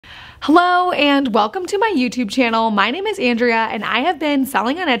Hello and welcome to my YouTube channel. My name is Andrea and I have been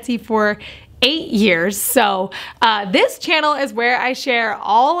selling on Etsy for 8 years. So this channel is where I share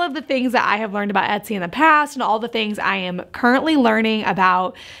all of the things that I have learned about Etsy in the past and all the things I am currently learning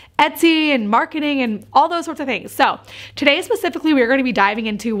about Etsy and marketing and all those sorts of things. So today specifically, we're going to be diving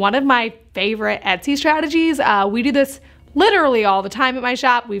into one of my favorite Etsy strategies. We do this literally all the time at my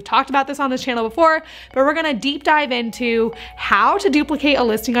shop. We've talked about this on this channel before, but we're gonna deep dive into how to duplicate a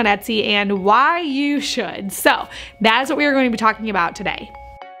listing on Etsy and why you should. So that is what we are going to be talking about today.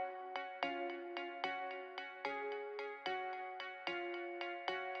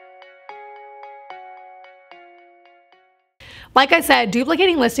 Like I said,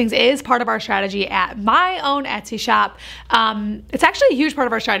 duplicating listings is part of our strategy at my own Etsy shop. It's actually a huge part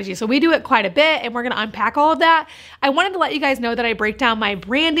of our strategy, so we do it quite a bit, and we're gonna unpack all of that. I wanted to let you guys know that I break down my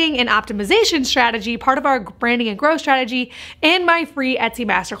branding and optimization strategy, part of our branding and growth strategy, in my free Etsy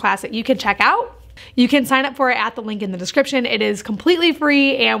masterclass that you can check out. You can sign up for it at the link in the description. It is completely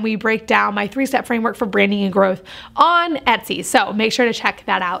free and we break down my 3-step framework for branding and growth on Etsy. So make sure to check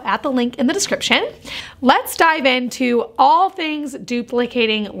that out at the link in the description. Let's dive into all things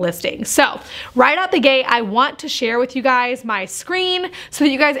duplicating listings. So right out the gate, I want to share with you guys my screen so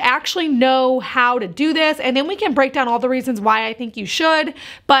that you guys actually know how to do this, and then we can break down all the reasons why I think you should.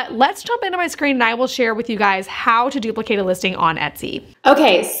 But let's jump into my screen and I will share with you guys how to duplicate a listing on Etsy.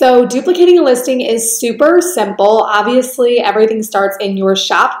 Okay, so duplicating a listing is super simple. Obviously, everything starts in your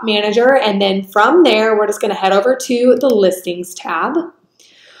shop manager, and then from there, we're just gonna head over to the listings tab.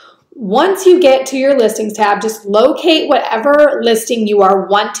 Once you get to your listings tab, just locate whatever listing you are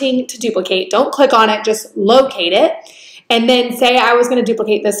wanting to duplicate. Don't click on it, just locate it. And then say I was gonna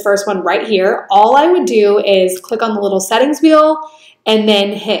duplicate this first one right here. All I would do is click on the little settings wheel and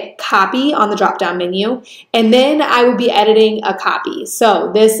then hit copy on the drop-down menu. And then I would be editing a copy.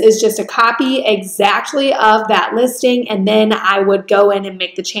 So this is just a copy exactly of that listing. And then I would go in and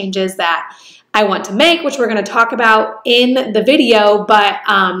make the changes that I want to make, which we're gonna talk about in the video. But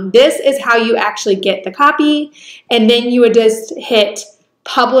this is how you actually get the copy. And then you would just hit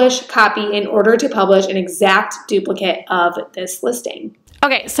publish copy in order to publish an exact duplicate of this listing.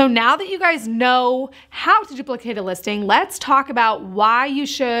 Okay, so now that you guys know how to duplicate a listing, let's talk about why you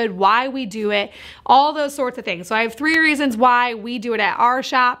should, why we do it, all those sorts of things. So I have 3 reasons why we do it at our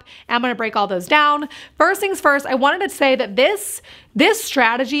shop. I'm gonna break all those down. First things first, I wanted to say that this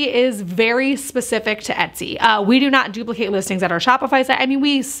strategy is very specific to Etsy. We do not duplicate listings at our Shopify site. I mean,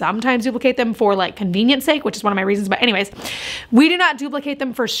 we sometimes duplicate them for like convenience sake, which is one of my reasons, but anyways, we do not duplicate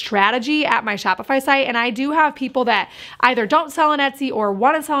them for strategy at my Shopify site. And I do have people that either don't sell on Etsy or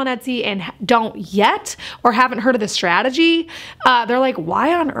want to sell on Etsy and don't yet, or haven't heard of the strategy. They're like,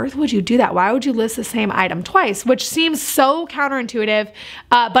 why on earth would you do that? Why would you list the same item twice? Which seems so counterintuitive,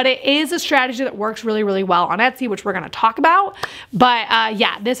 but it is a strategy that works really, really well on Etsy, which we're gonna talk about. But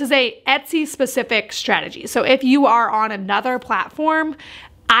yeah, this is a Etsy specific strategy. So if you are on another platform,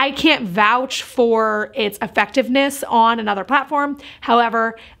 I can't vouch for its effectiveness on another platform.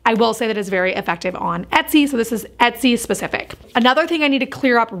 However, I will say that it's very effective on Etsy. So this is Etsy specific. Another thing I need to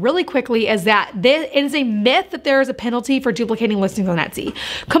clear up really quickly is that it is a myth that there is a penalty for duplicating listings on Etsy.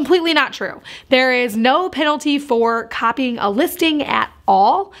 Completely not true. There is no penalty for copying a listing at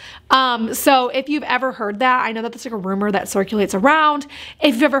all. So if you've ever heard that, I know that that's like a rumor that circulates around.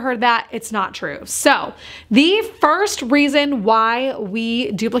 If you've ever heard that, it's not true. So the first reason why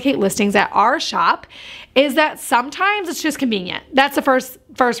we duplicate listings at our shop is that sometimes it's just convenient. That's the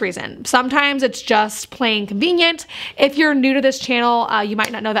first reason. Sometimes it's just plain convenient. If you're new to this channel, you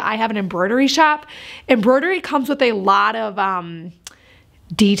might not know that I have an embroidery shop. Embroidery comes with a lot of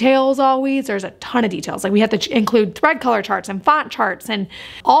details always. There's a ton of details. Like we have to include thread color charts and font charts and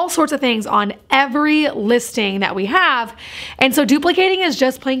all sorts of things on every listing that we have. And so duplicating is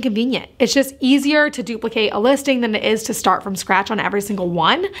just plain convenient. It's just easier to duplicate a listing than it is to start from scratch on every single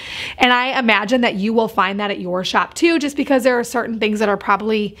one. And I imagine that you will find that at your shop too, just because there are certain things that are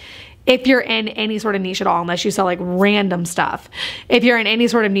probably, if you're in any sort of niche at all, unless you sell like random stuff, if you're in any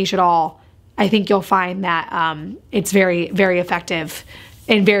sort of niche at all, I think you'll find that it's very, very effective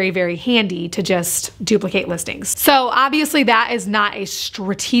and very, very handy to just duplicate listings. So obviously that is not a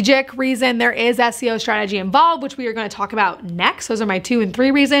strategic reason. There is SEO strategy involved, which we are going to talk about next. Those are my 2 and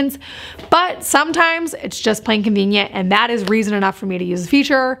 3 reasons, but sometimes it's just plain convenient, and that is reason enough for me to use the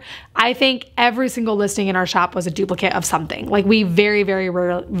feature. I think every single listing in our shop was a duplicate of something. Like we very, very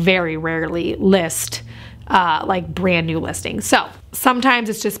rarely list like brand new listings. So sometimes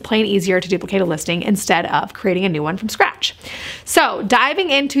it's just plain easier to duplicate a listing instead of creating a new one from scratch. So diving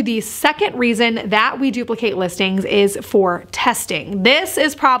into the second reason that we duplicate listings is for testing. This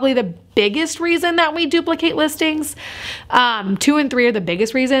is probably the biggest reason that we duplicate listings. 2 and 3 are the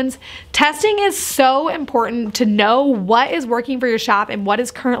biggest reasons. Testing is so important to know what is working for your shop and what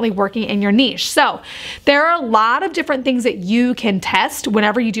is currently working in your niche. So there are a lot of different things that you can test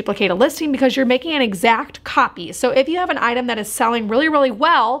whenever you duplicate a listing because you're making an exact copy. So if you have an item that is selling really, really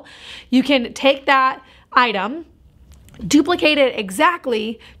well, you can take that item, duplicate it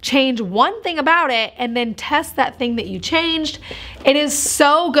exactly, change one thing about it, and then test that thing that you changed. It is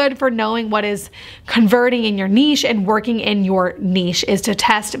so good for knowing what is converting in your niche and working in your niche is to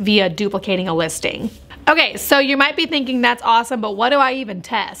test via duplicating a listing. Okay, so you might be thinking that's awesome, but what do I even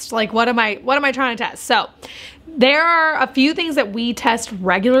test? Like what am I trying to test? So there are a few things that we test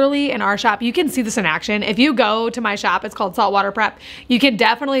regularly in our shop. You can see this in action. If you go to my shop, it's called Saltwater Prep, you can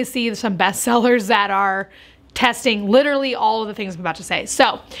definitely see some best sellers that are testing literally all of the things I'm about to say.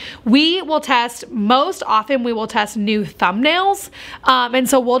 So we will test, most often we will test new thumbnails. And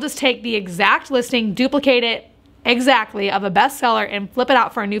so we'll just take the exact listing, duplicate it exactly of a bestseller and flip it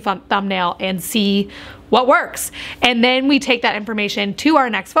out for a new thumbnail and see what works. And then we take that information to our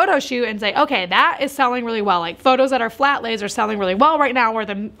next photo shoot and say, okay, that is selling really well. Like photos that are flat lays are selling really well right now, or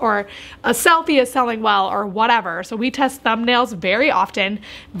a selfie is selling well, or whatever. So we test thumbnails very often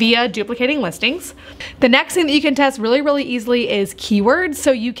via duplicating listings. The next thing that you can test really, really easily is keywords.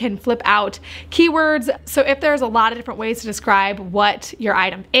 So you can flip out keywords. So if there's a lot of different ways to describe what your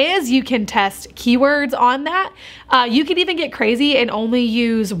item is, you can test keywords on that. You can even get crazy and only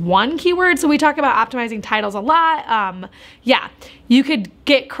use one keyword. So we talk about optimizing titles a lot. Yeah, you could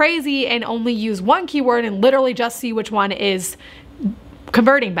get crazy and only use one keyword and literally just see which one is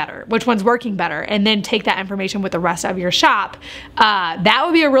converting better, which one's working better, and then take that information with the rest of your shop. That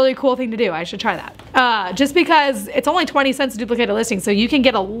would be a really cool thing to do. I should try that. Just because it's only 20 cents to duplicate a listing, so you can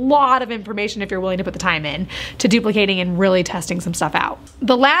get a lot of information if you're willing to put the time in to duplicating and really testing some stuff out.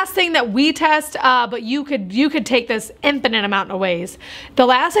 The last thing that we test, but you could take this infinite amount of ways. The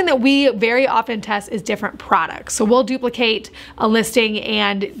last thing that we very often test is different products. So we'll duplicate a listing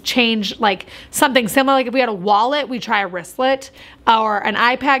and change like something similar. Like if we had a wallet, we try a wristlet, or an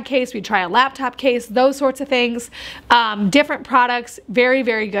iPad case, we try a laptop case, those sorts of things. Different products, very,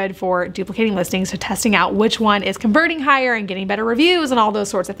 very good for duplicating listings, so testing out which one is converting higher and getting better reviews and all those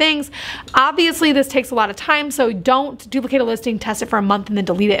sorts of things. Obviously, this takes a lot of time, so don't duplicate a listing, test it for a month and then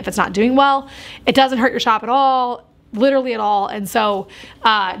delete it if it's not doing well. It doesn't hurt your shop at all, literally at all. And so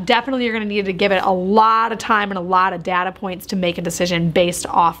definitely you're going to need to give it a lot of time and a lot of data points to make a decision based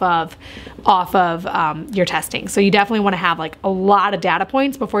off of your testing. So you definitely want to have like a lot of data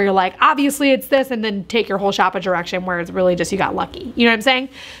points before you're like, obviously it's this, and then take your whole shop a direction where it's really just you got lucky. You know what I'm saying?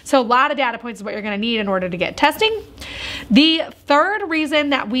 So a lot of data points is what you're going to need in order to get testing. The third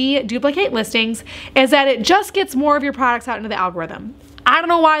reason that we duplicate listings is that it just gets more of your products out into the algorithm. I don't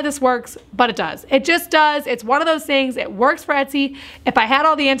know why this works, but it does. It just does. It's one of those things. It works for Etsy. If I had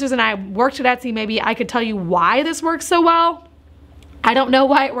all the answers and I worked at Etsy, maybe I could tell you why this works so well. I don't know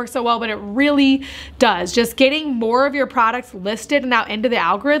why it works so well, but it really does. Just getting more of your products listed and out into the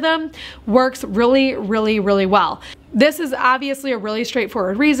algorithm works really, really, really well. This is obviously a really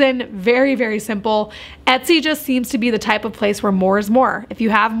straightforward reason, very, very simple. Etsy just seems to be the type of place where more is more. If you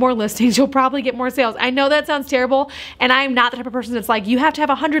have more listings, you'll probably get more sales. I know that sounds terrible, and I'm not the type of person that's like, you have to have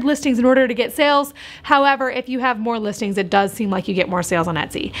 100 listings in order to get sales. However, if you have more listings, it does seem like you get more sales on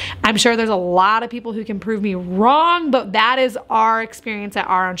Etsy. I'm sure there's a lot of people who can prove me wrong, but that is our experience at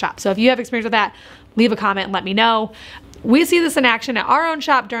our own shop. So if you have experience with that, leave a comment and let me know. We see this in action at our own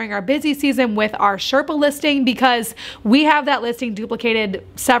shop during our busy season with our Sherpa listing, because we have that listing duplicated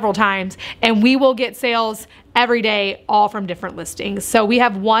several times and we will get sales every day, all from different listings. So we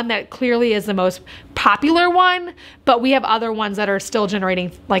have one that clearly is the most popular one, but we have other ones that are still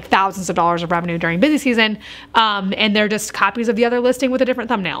generating like thousands of dollars of revenue during busy season. And they're just copies of the other listing with a different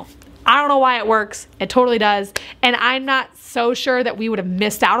thumbnail. I don't know why it works. It totally does. And I'm not so sure that we would have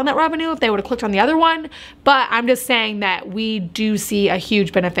missed out on that revenue if they would have clicked on the other one. But I'm just saying that we do see a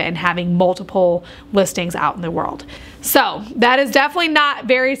huge benefit in having multiple listings out in the world. So that is definitely not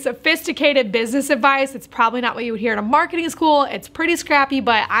very sophisticated business advice. It's probably not what you would hear in a marketing school. It's pretty scrappy,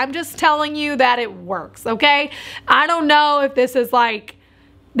 but I'm just telling you that it works, okay? I don't know if this is like,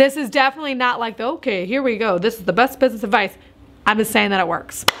 this is definitely not like the, okay, here we go, this is the best business advice. I'm just saying that it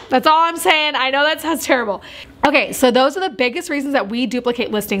works. That's all I'm saying. I know that sounds terrible. Okay, so those are the biggest reasons that we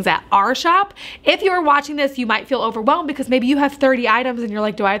duplicate listings at our shop. If you're watching this, you might feel overwhelmed because maybe you have 30 items and you're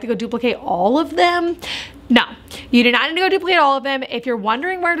like, do I have to go duplicate all of them? No, You do not need to go duplicate all of them. If you're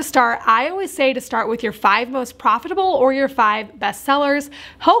wondering where to start, I always say to start with your 5 most profitable or your 5 best sellers.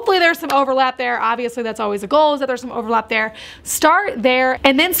 Hopefully there's some overlap there. Obviously that's always a goal, is that there's some overlap there. Start there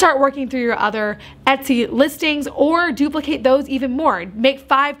and then start working through your other Etsy listings, or duplicate those even more. Make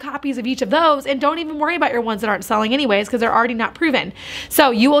 5 copies of each of those and don't even worry about your ones that aren't selling anyways, because they're already not proven.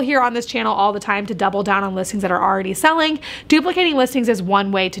 So you will hear on this channel all the time to double down on listings that are already selling. Duplicating listings is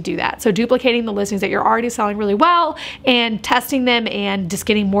one way to do that. So duplicating the listings that you're already selling really well and testing them and just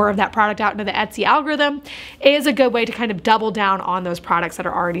getting more of that product out into the Etsy algorithm is a good way to kind of double down on those products that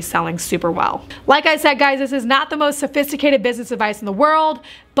are already selling super well. Like I said, guys, this is not the most sophisticated business advice in the world,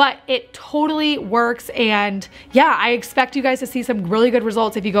 but it totally works. And yeah, I expect you guys to see some really good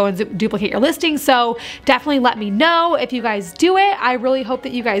results if you go and duplicate your listings. So definitely let me know if you guys do it. I really hope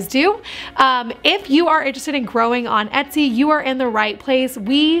that you guys do. If you are interested in growing on Etsy, you are in the right place.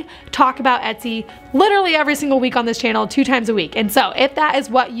 We talk about Etsy literally every single week on this channel, 2 times a week. And so if that is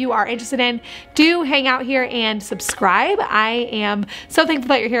what you are interested in, do hang out here and subscribe. I am so thankful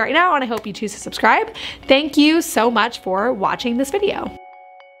that you're here right now, and I hope you choose to subscribe. Thank you so much for watching this video.